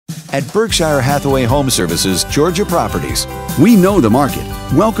at Berkshire Hathaway Home Services, Georgia Properties. We know the market.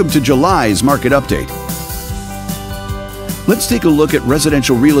 Welcome to July's Market Update. Let's take a look at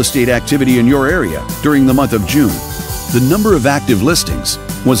residential real estate activity in your area during the month of June. The number of active listings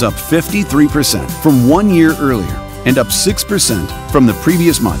was up 53% from 1 year earlier and up 6% from the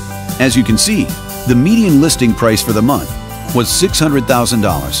previous month. As you can see, the median listing price for the month was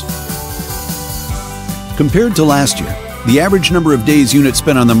 $600,000. Compared to last year, the average number of days units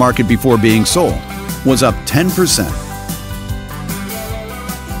spent on the market before being sold was up 10%.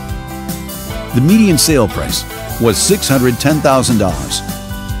 The median sale price was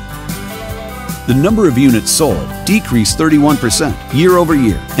 $610,000. The number of units sold decreased 31% year over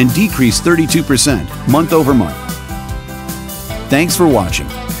year and decreased 32% month over month. Thanks for watching.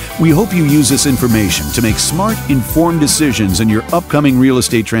 We hope you use this information to make smart, informed decisions in your upcoming real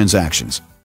estate transactions.